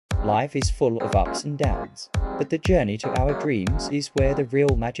Life is full of ups and downs, but the journey to our dreams is where the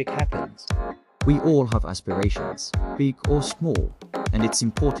real magic happens. We all have aspirations, big or small, and it's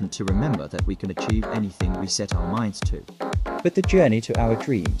important to remember that we can achieve anything we set our minds to. But the journey to our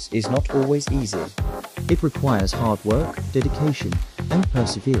dreams is not always easy. It requires hard work, dedication, and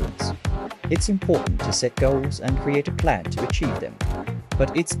perseverance. It's important to set goals and create a plan to achieve them.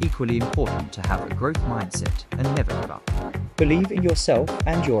 But it's equally important to have a growth mindset and never give up. Believe in yourself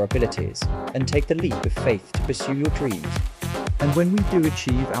and your abilities, and take the leap of faith to pursue your dreams. And when we do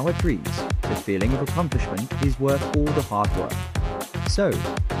achieve our dreams, the feeling of accomplishment is worth all the hard work. So,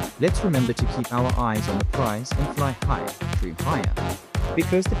 let's remember to keep our eyes on the prize and fly higher, dream higher.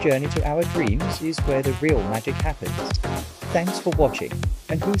 Because the journey to our dreams is where the real magic happens. Thanks for watching,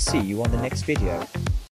 and we'll see you on the next video.